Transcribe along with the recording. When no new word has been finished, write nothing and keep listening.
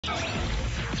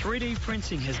3D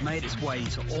printing has made its way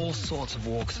into all sorts of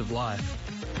walks of life,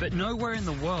 but nowhere in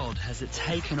the world has it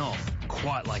taken off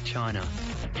quite like China.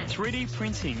 3D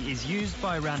printing is used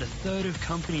by around a third of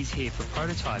companies here for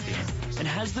prototyping and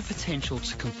has the potential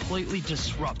to completely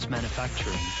disrupt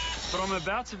manufacturing. But I'm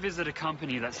about to visit a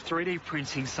company that's 3D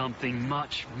printing something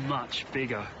much, much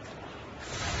bigger.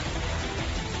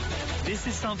 This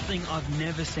is something I've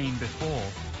never seen before,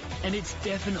 and it's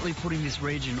definitely putting this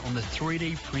region on the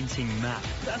 3D printing map.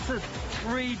 That's a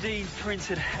 3D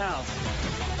printed house.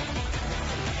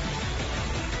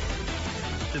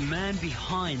 The man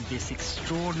behind this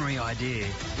extraordinary idea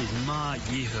is Ma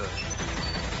Yihe.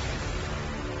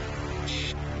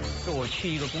 我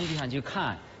去一个工地上去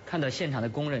看到现场的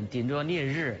工人顶着烈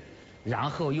日，然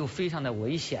后又非常的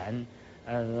危险，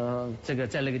这个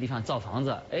在那个地方造房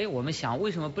子。哎，我们想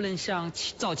为什么不能像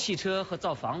造汽车和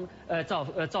造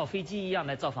飞机一样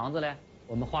来造房子呢？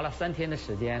我们花了3天的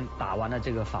时间打完了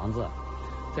这个房子。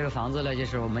这个房子呢，就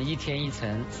是我们1天1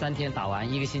层，3天打完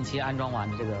，1个星期安装完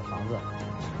的这个房子。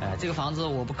这个房子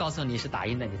我不告诉你是打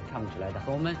印的，你是看不出来的，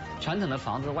和我们传统的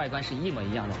房子外观是一模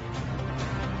一样的。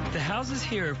The houses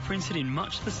here are printed in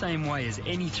much the same way as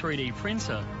any 3D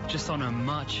printer, just on a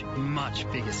much, much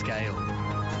bigger scale.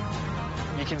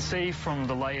 You can see from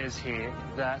the layers here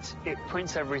that it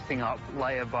prints everything up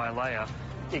layer by layer,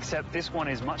 except this one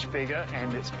is much bigger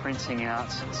and it's printing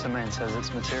out cement as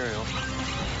its material.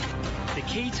 The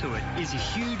key to it is a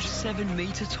huge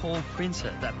 7-metre tall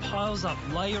printer that piles up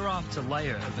layer after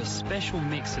layer of a special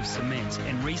mix of cement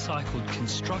and recycled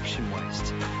construction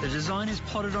waste. The design is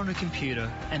plotted on a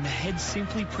computer and the head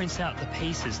simply prints out the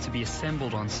pieces to be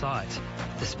assembled on site.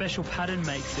 The special pattern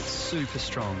makes it super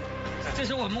strong. 这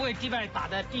是我们为迪拜打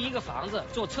的第一个房子，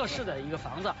做测试的一个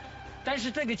房子。但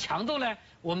是这个强度呢，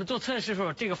我们做测试的时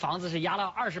候，这个房子是压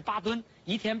了28吨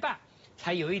，1天半。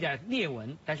才有一点裂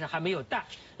纹，但是还没有弹。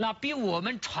那比我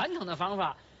们传统的方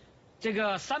法，这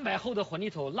个300厚的混凝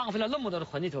土浪费了那么多的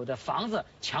混凝土的房子，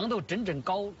强度整整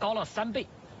高了3倍。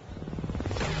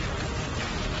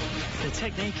The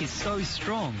technique is so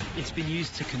strong, it's been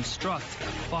used to construct a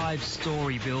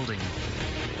 5-story building.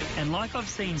 And like I've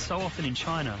seen so often in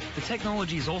China, the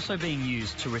technology is also being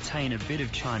used to retain a bit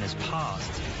of China's past.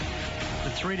 The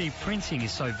 3D printing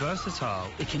is so versatile,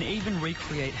 it can even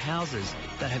recreate houses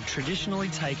that have traditionally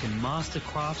taken master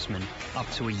craftsmen up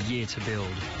to a year to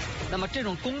build. 那么这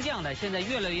种工匠呢，现在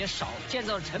越来越少，建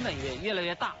造的成本也越来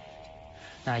越大。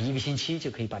那1个星期就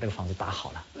可以把这个房子打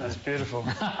好了。That's beautiful.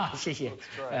 谢谢。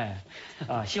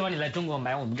希望你来中国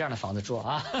买我们这样的房子住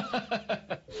啊。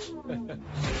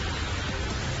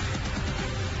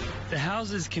The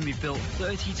houses can be built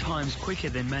 30 times quicker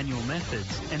than manual methods,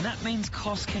 and that means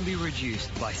costs can be reduced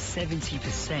by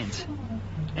 70%.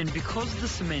 And because the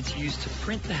cement used to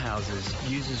print the houses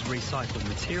uses recycled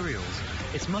materials,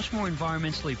 it's much more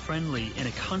environmentally friendly in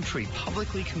a country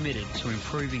publicly committed to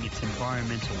improving its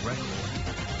environmental record.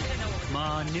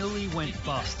 Ma nearly went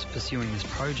bust pursuing this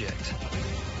project.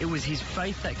 It was his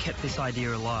faith that kept this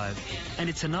idea alive, and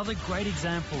it's another great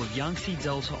example of Yangtze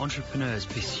Delta entrepreneurs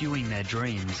pursuing their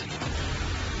dreams.